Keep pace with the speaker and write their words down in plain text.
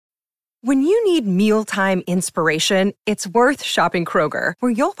When you need mealtime inspiration, it's worth shopping Kroger,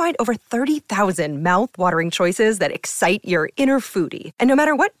 where you'll find over 30,000 mouth-watering choices that excite your inner foodie. And no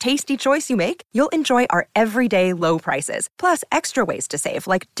matter what tasty choice you make, you'll enjoy our everyday low prices, plus extra ways to save,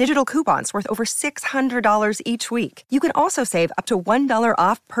 like digital coupons worth over $600 each week. You can also save up to $1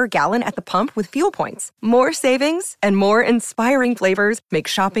 off per gallon at the pump with fuel points. More savings and more inspiring flavors make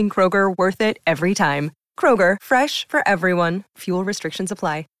shopping Kroger worth it every time. Kroger, fresh for everyone. Fuel restrictions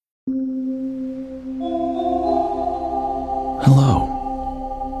apply. Hello,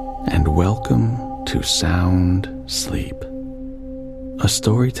 and welcome to Sound Sleep, a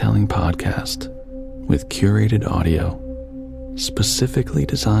storytelling podcast with curated audio specifically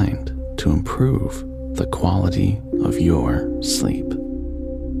designed to improve the quality of your sleep.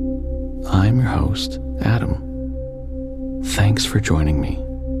 I'm your host, Adam. Thanks for joining me.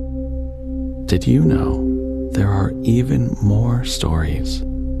 Did you know there are even more stories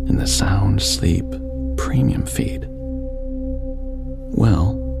in the Sound Sleep premium feed?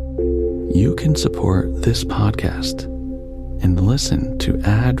 Well, you can support this podcast and listen to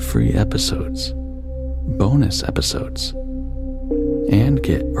ad-free episodes, bonus episodes, and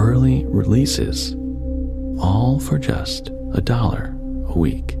get early releases, all for just $1 a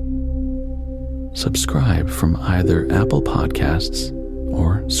week. Subscribe from either Apple Podcasts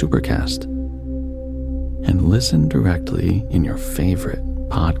or Supercast, and listen directly in your favorite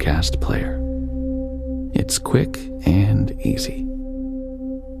podcast player. It's quick and easy.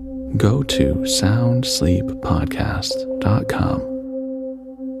 Go to soundsleeppodcast.com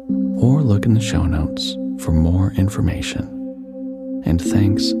or look in the show notes for more information. And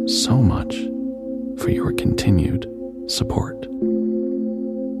thanks so much for your continued support.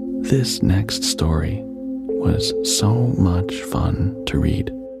 This next story was so much fun to read.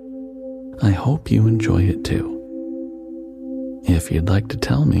 I hope you enjoy it too. If you'd like to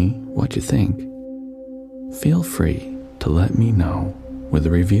tell me what you think, feel free to let me know with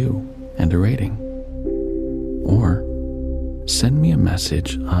a review and a rating. Or send me a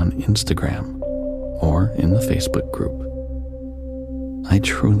message on Instagram or in the Facebook group. I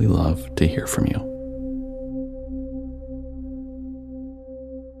truly love to hear from you.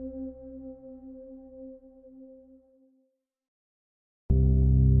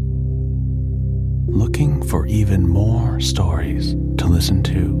 Looking for even more stories to listen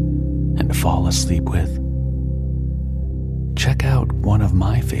to and fall asleep with? Check out one of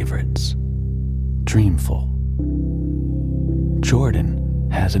my favorites, Dreamful. Jordan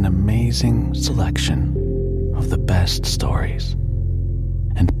has an amazing selection of the best stories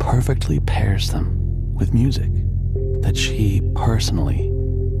and perfectly pairs them with music that she personally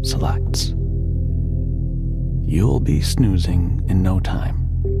selects. You'll be snoozing in no time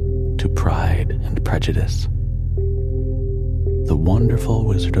to Pride and Prejudice, The Wonderful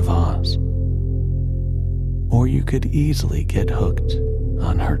Wizard of Oz, or you could easily get hooked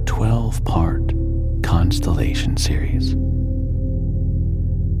on her 12-part Constellation series.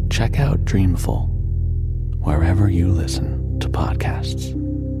 Check out Dreamful wherever you listen to podcasts.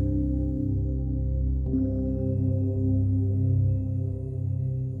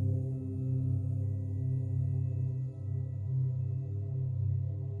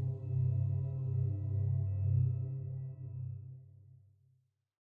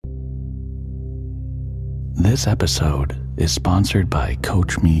 This episode is sponsored by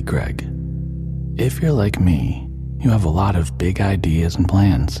Coach Me Greg. If you're like me, you have a lot of big ideas and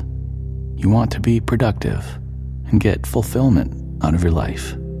plans. You want to be productive and get fulfillment out of your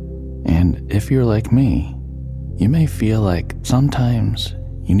life. And if you're like me, you may feel like sometimes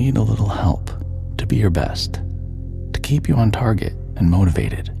you need a little help to be your best, to keep you on target and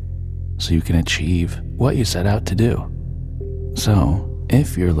motivated, so you can achieve what you set out to do. So,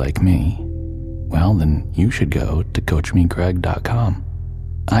 if you're like me, well, then you should go to CoachMeGreg.com.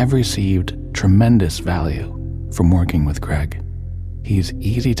 I've received tremendous value from working with Greg. He's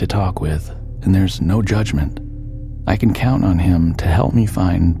easy to talk with, and there's no judgment. I can count on him to help me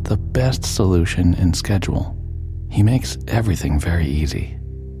find the best solution and schedule. He makes everything very easy,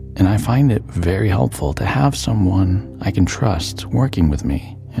 and I find it very helpful to have someone I can trust working with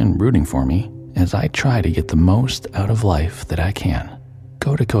me and rooting for me as I try to get the most out of life that I can.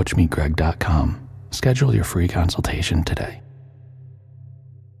 Go to CoachMeGreg.com. Schedule your free consultation today.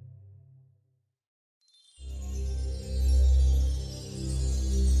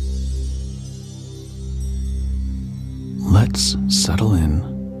 Let's settle in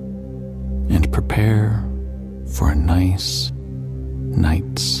and prepare for a nice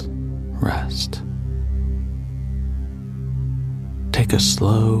night's rest. Take a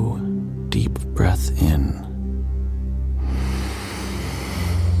slow, deep breath in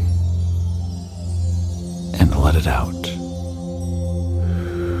let it out.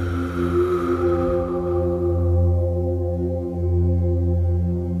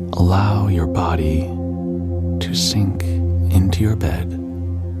 Allow your body to sink into your bed,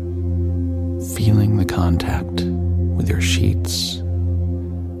 feeling the contact with your sheets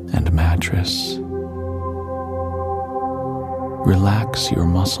and mattress. Relax your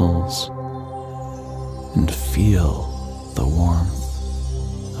muscles and feel the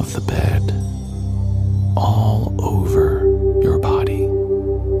warmth of the bed all over your body.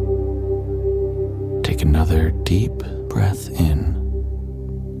 Take another deep breath in.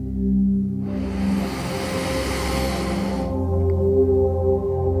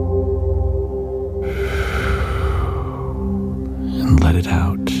 And let it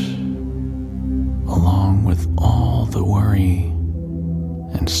out, along with all the worry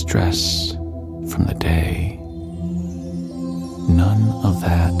and stress from the day. None of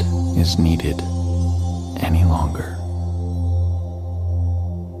that is needed any longer.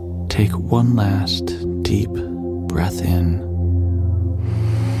 Take one last deep breath in.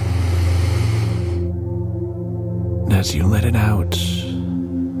 And as you let it out,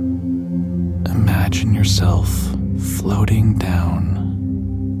 imagine yourself floating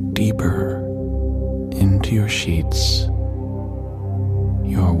down deeper into your sheets,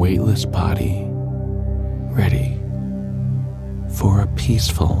 your weightless body ready for a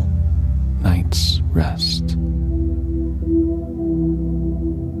peaceful night's rest.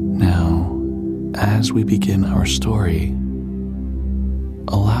 Now, as we begin our story,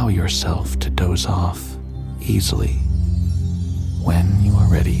 allow yourself to doze off easily when you are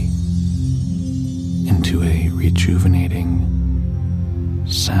ready into a rejuvenating,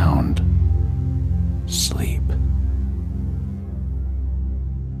 sound sleep.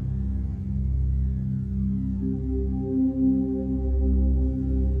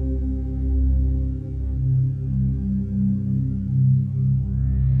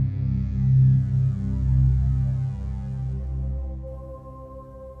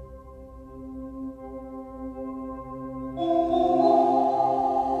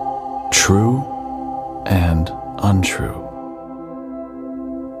 True and Untrue.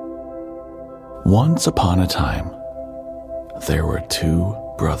 Once upon a time, there were two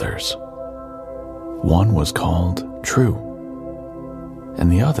brothers. One was called True,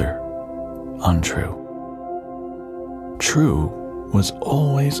 and the other Untrue. True was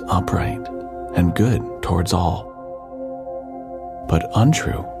always upright and good towards all, but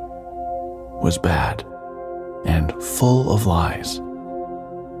Untrue was bad and full of lies,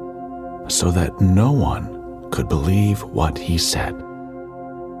 so that no one could believe what he said.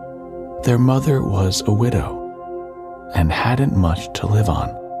 Their mother was a widow and hadn't much to live on.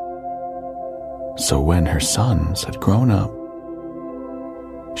 So when her sons had grown up,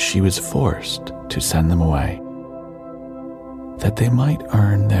 she was forced to send them away, that they might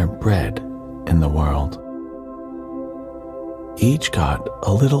earn their bread in the world. Each got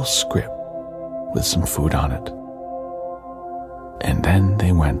a little scrip with some food on it, and then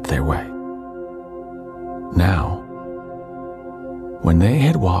they went their way. Now, when they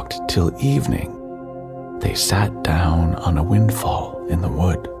had walked till evening, they sat down on a windfall in the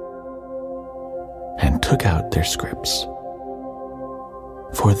wood and took out their scrips,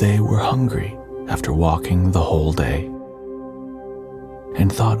 for they were hungry after walking the whole day,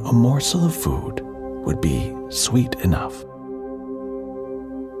 and thought a morsel of food would be sweet enough.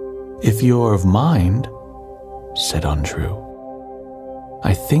 "If you're of mind," said Untrue,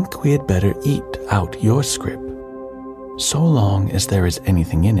 "I think we had better eat out your scrip, so long as there is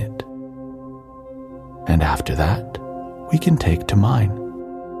anything in it. And after that, we can take to mine."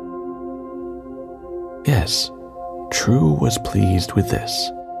 Yes, True was pleased with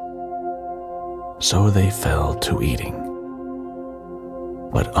this. So they fell to eating.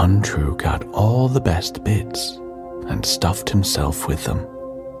 But Untrue got all the best bits and stuffed himself with them,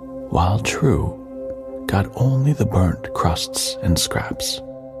 while True got only the burnt crusts and scraps.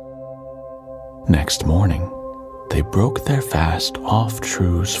 Next morning, they broke their fast off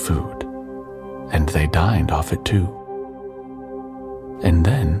True's food, and they dined off it too. And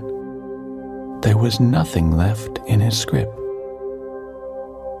then there was nothing left in his scrip.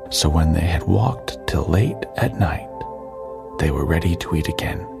 So when they had walked till late at night, they were ready to eat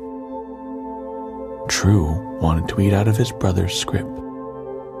again. True wanted to eat out of his brother's scrip,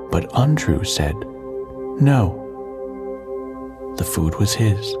 but Untrue said, no. The food was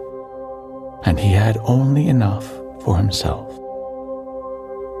his, and he had only enough for himself.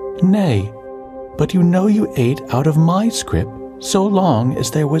 "Nay, but you know you ate out of my scrip so long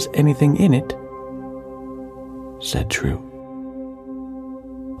as there was anything in it," said True.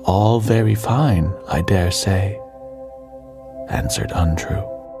 All very fine, I dare say, answered Untrue.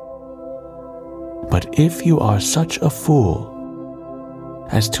 But if you are such a fool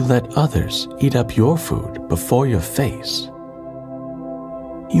as to let others eat up your food before your face,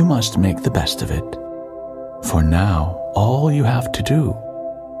 you must make the best of it, for now all you have to do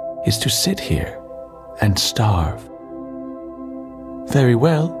is to sit here and starve. Very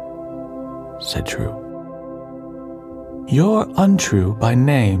well, said True. You're untrue by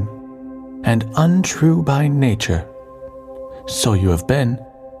name and untrue by nature. So you have been,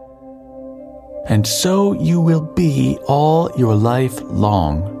 and so you will be all your life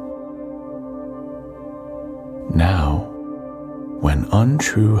long. Now, when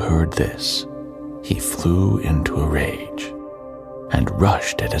Untrue heard this, he flew into a rage and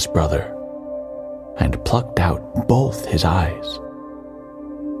rushed at his brother and plucked out both his eyes.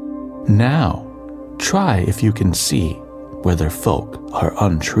 Now, try if you can see whether folk are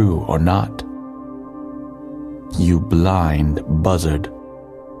untrue or not. You blind buzzard.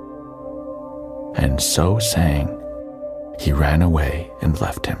 And so saying, he ran away and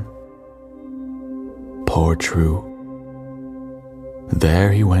left him. Poor True.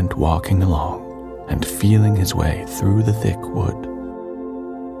 There he went walking along and feeling his way through the thick wood.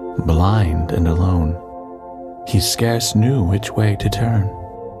 Blind and alone, he scarce knew which way to turn,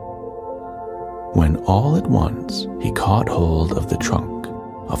 when all at once he caught hold of the trunk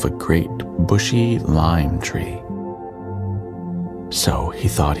of a great bushy lime tree. So he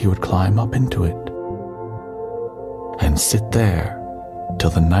thought he would climb up into it and sit there till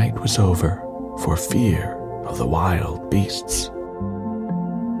the night was over for fear of the wild beasts.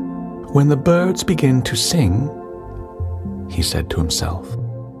 When the birds begin to sing, he said to himself,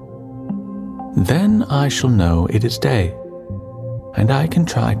 then I shall know it is day, and I can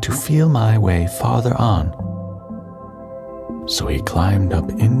try to feel my way farther on. So he climbed up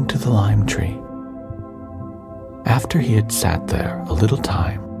into the lime tree. After he had sat there a little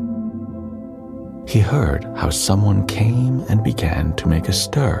time, he heard how someone came and began to make a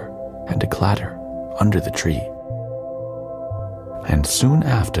stir and a clatter under the tree. And soon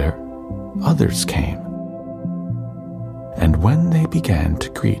after, others came. And when they began to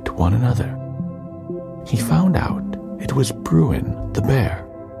greet one another, he found out it was Bruin the bear,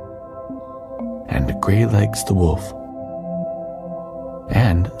 and Greylegs the wolf,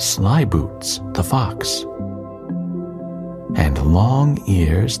 and Slyboots the fox, and Long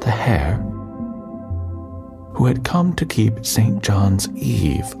Ears the hare, who had come to keep St. John's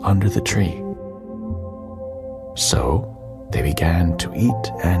Eve under the tree. So they began to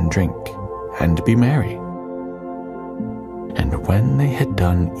eat and drink and be merry. And when they had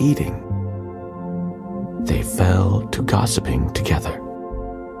done eating, they fell to gossiping together.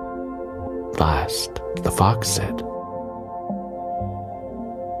 Last, the fox said,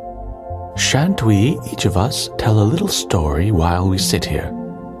 "Shan't we, each of us, tell a little story while we sit here?"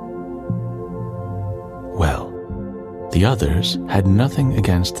 Well, the others had nothing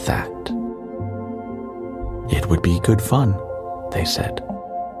against that. It would be good fun, they said.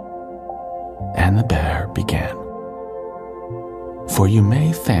 And the bear began. For you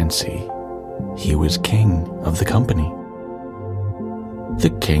may fancy he was king of the company. "The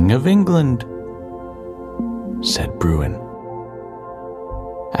King of England," said Bruin.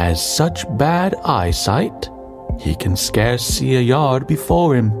 "Has such bad eyesight, he can scarce see a yard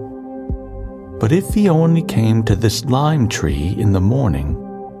before him. But if he only came to this lime tree in the morning,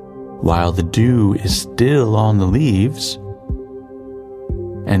 while the dew is still on the leaves,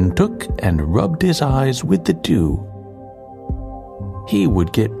 and took and rubbed his eyes with the dew, he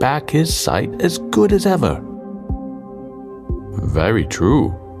would get back his sight as good as ever." "Very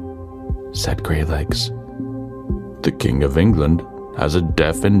true," said Greylegs. "The King of England has a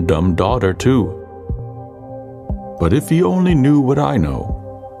deaf and dumb daughter too. But if he only knew what I know,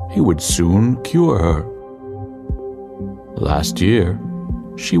 he would soon cure her. Last year,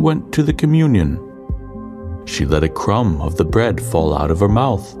 she went to the communion. She let a crumb of the bread fall out of her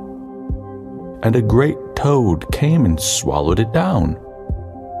mouth, and a great toad came and swallowed it down.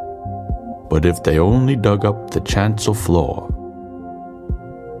 But if they only dug up the chancel floor,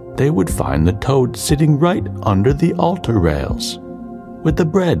 they would find the toad sitting right under the altar rails, with the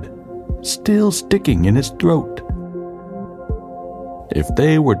bread still sticking in his throat. If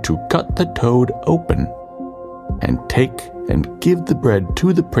they were to cut the toad open and take and give the bread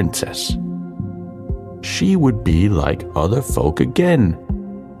to the princess, she would be like other folk again,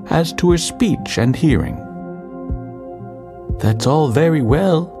 as to her speech and hearing." "That's all very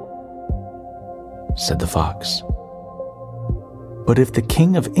well," said the fox. "But if the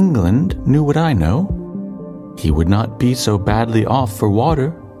King of England knew what I know, he would not be so badly off for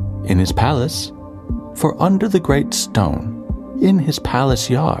water in his palace, for under the great stone in his palace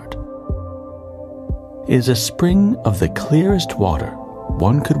yard is a spring of the clearest water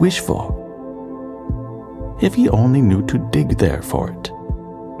one could wish for, if he only knew to dig there for it."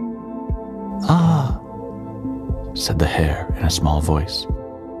 "Ah," said the hare in a small voice,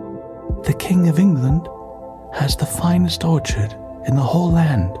 "the King of England has the finest orchard in the whole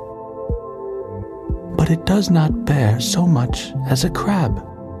land, but it does not bear so much as a crab,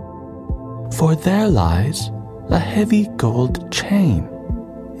 for there lies a heavy gold chain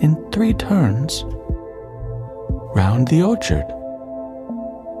in 3 turns round the orchard.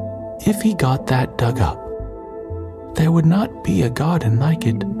 If he got that dug up, there would not be a garden like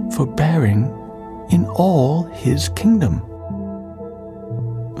it for bearing in all his kingdom."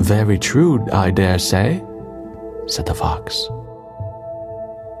 "Very true, I dare say," said the fox.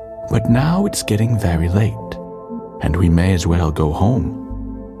 "But now it's getting very late, and we may as well go home."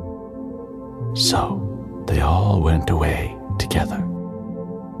 So they all went away together.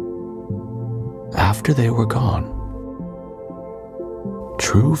 After they were gone,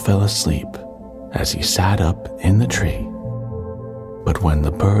 True fell asleep as he sat up in the tree. But when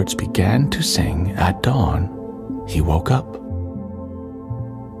the birds began to sing at dawn, he woke up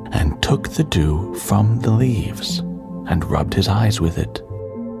and took the dew from the leaves and rubbed his eyes with it,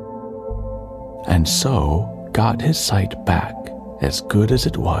 and so got his sight back as good as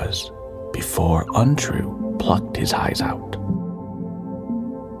it was before Untrue plucked his eyes out.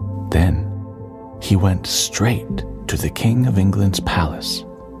 Then he went straight to the King of England's palace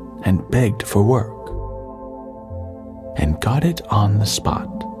and begged for work, and got it on the spot.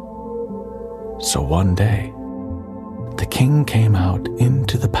 So one day, the king came out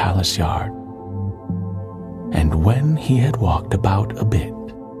into the palace yard, and when he had walked about a bit,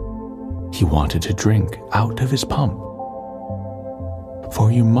 he wanted to drink out of his pump. For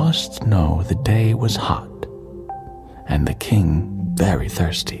you must know the day was hot, and the king very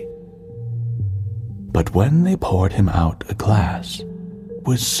thirsty. But when they poured him out a glass, it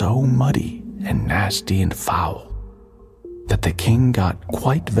was so muddy and nasty and foul that the king got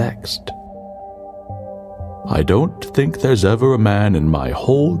quite vexed. "I don't think there's ever a man in my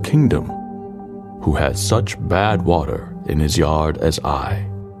whole kingdom who has such bad water in his yard as I.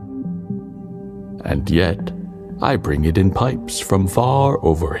 And yet I bring it in pipes from far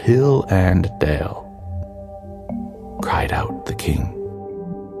over hill and dale," cried out the king.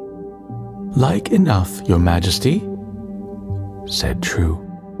 "Like enough, your majesty," said True.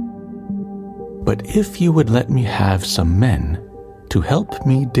 "But if you would let me have some men to help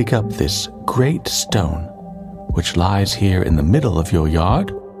me dig up this great stone which lies here in the middle of your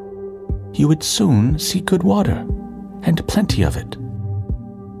yard, you would soon see good water, and plenty of it."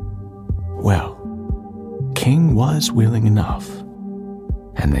 Well, King was willing enough,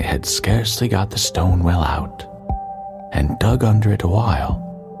 and they had scarcely got the stone well out, and dug under it a while,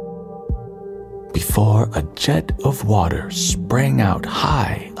 before a jet of water sprang out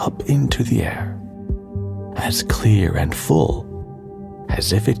high up into the air, as clear and full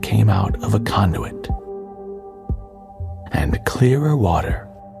as if it came out of a conduit. And clearer water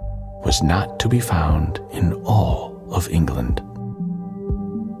was not to be found in all of England.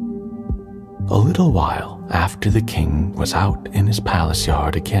 A little while after the king was out in his palace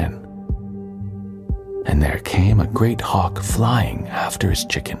yard again, and there came a great hawk flying after his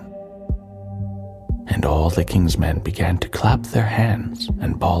chicken. And all the king's men began to clap their hands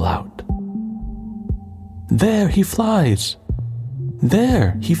and bawl out, "There he flies!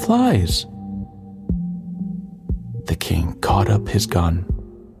 There he flies!" The king caught up his gun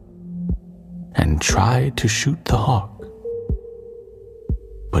and tried to shoot the hawk,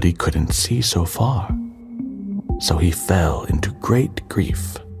 but he couldn't see so far, so he fell into great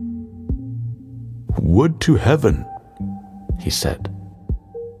grief. "Would to heaven," he said,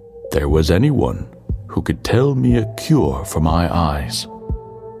 "there was anyone who could tell me a cure for my eyes,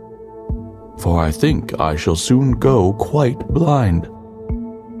 for I think I shall soon go quite blind."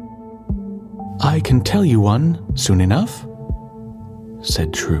 "I can tell you one soon enough,"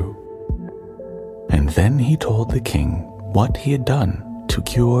 said True. And then he told the king what he had done to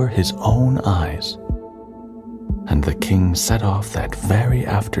cure his own eyes. And the king set off that very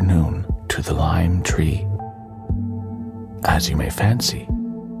afternoon to the lime tree, as you may fancy,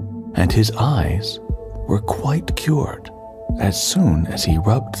 and his eyes were quite cured as soon as he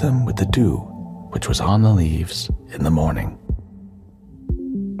rubbed them with the dew which was on the leaves in the morning.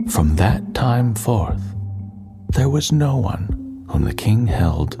 From that time forth, there was no one whom the king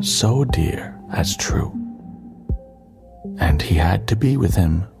held so dear as True, and he had to be with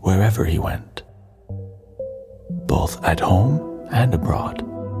him wherever he went, both at home and abroad.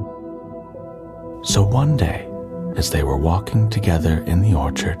 So one day, as they were walking together in the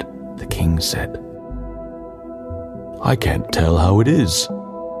orchard, the king said, "I can't tell how it is.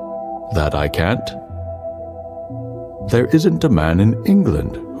 That I can't. There isn't a man in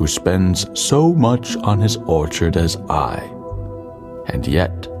England who spends so much on his orchard as I, and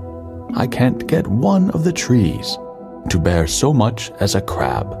yet I can't get one of the trees to bear so much as a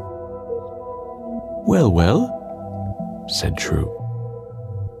crab." "Well, well," said True,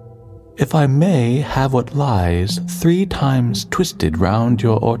 "if I may have what lies 3 times twisted round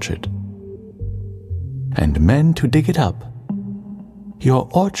your orchard, and men to dig it up, your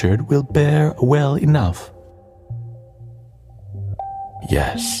orchard will bear well enough."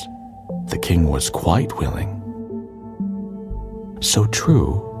 Yes, the king was quite willing. So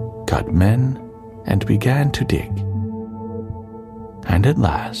True got men and began to dig. And at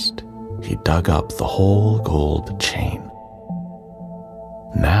last he dug up the whole gold chain.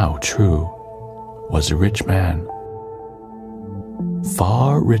 Now True was a rich man,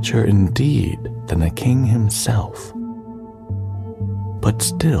 far richer indeed than the king himself. But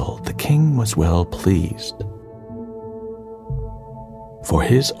still the king was well pleased, for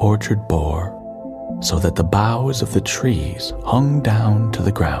his orchard bore so that the boughs of the trees hung down to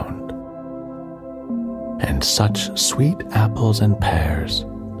the ground, and such sweet apples and pears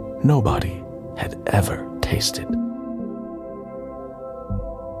nobody had ever tasted.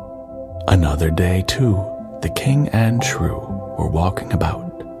 Another day, too, the king and True were walking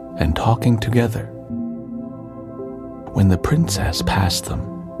about and talking together, when the princess passed them,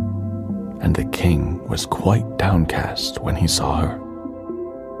 and the king was quite downcast when he saw her.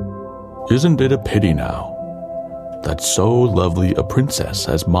 "Isn't it a pity now that so lovely a princess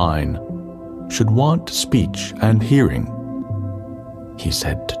as mine should want speech and hearing?" he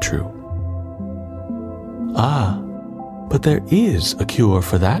said to True. "Ah, but there is a cure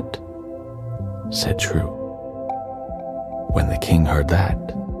for that," said True. When the king heard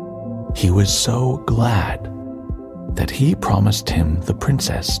that, he was so glad that he promised him the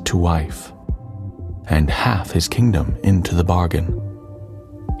princess to wife, and half his kingdom into the bargain,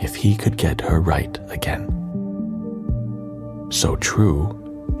 if he could get her right again. So True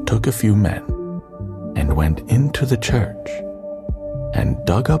took a few men and went into the church and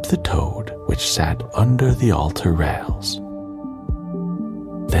dug up the toad which sat under the altar rails.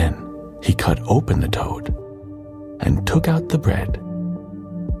 Then he cut open the toad and took out the bread,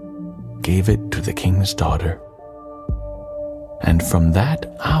 gave it to the king's daughter, and from that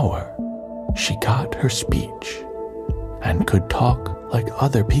hour she got her speech and could talk like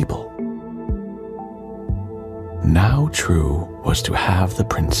other people. Now True was to have the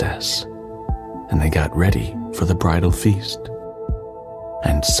princess, and they got ready for the bridal feast.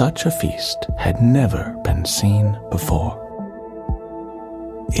 And such a feast had never been seen before.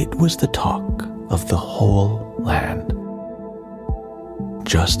 It was the talk of the whole land.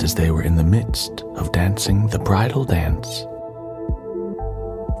 Just as they were in the midst of dancing the bridal dance,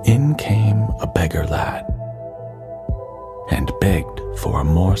 in came a beggar lad and begged for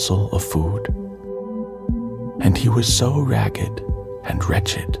a morsel of food. And he was so ragged and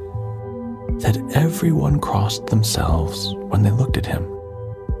wretched that everyone crossed themselves when they looked at him.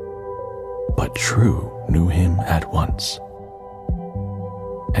 But True knew him at once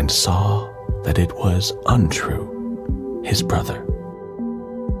and saw that it was Untrue, his brother.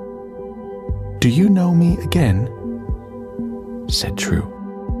 "Do you know me again?" said True.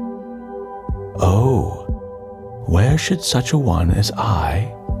 "Oh, where should such a one as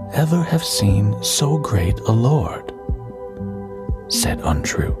I ever have seen so great a lord?" said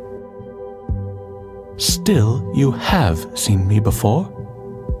Untrue. "Still, you have seen me before,"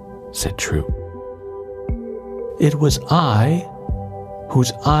 said True. "It was I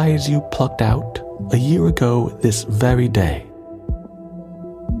whose eyes you plucked out a year ago this very day.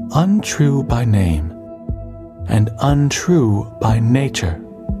 Untrue by name and untrue by nature.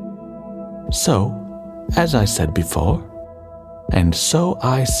 So, as I said before, and so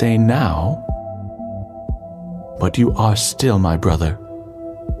I say now, but you are still my brother,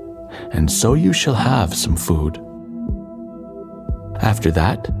 and so you shall have some food. After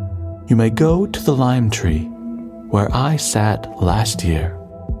that, you may go to the lime tree where I sat last year.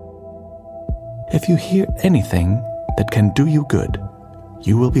 If you hear anything that can do you good,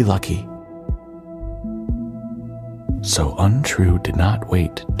 you will be lucky." So Untrue did not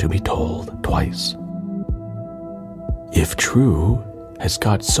wait to be told twice. If True has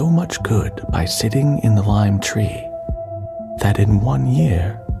got so much good by sitting in the lime tree that in 1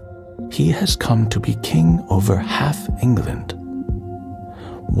 year he has come to be king over half England,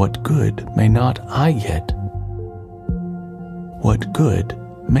 what good may not I get? What good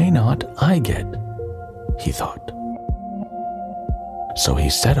may not I get he thought. So he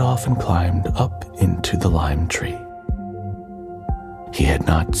set off and climbed up into the lime tree. He had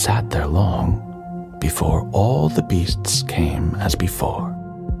not sat there long before all the beasts came as before,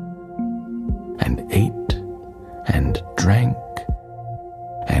 and ate and drank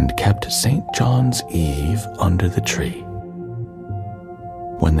and kept St. John's Eve under the tree.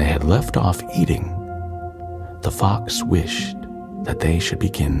 When they had left off eating, the fox wished that they should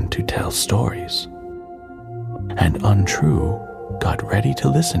begin to tell stories, and Untrue got ready to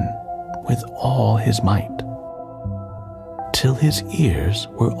listen with all his might, till his ears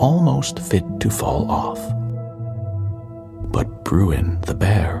were almost fit to fall off. But Bruin the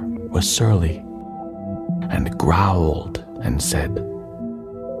bear was surly, and growled and said,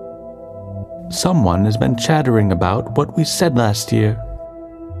 "Someone has been chattering about what we said last year,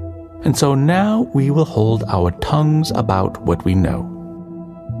 and so now we will hold our tongues about what we know."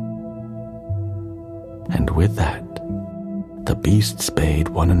 And with that, the beasts bade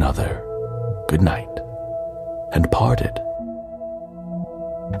one another good night and parted.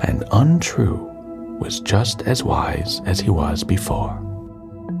 And Untrue was just as wise as he was before.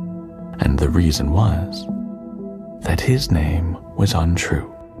 And the reason was that his name was Untrue,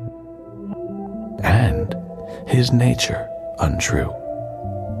 and his nature untrue,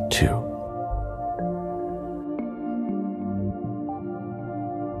 too.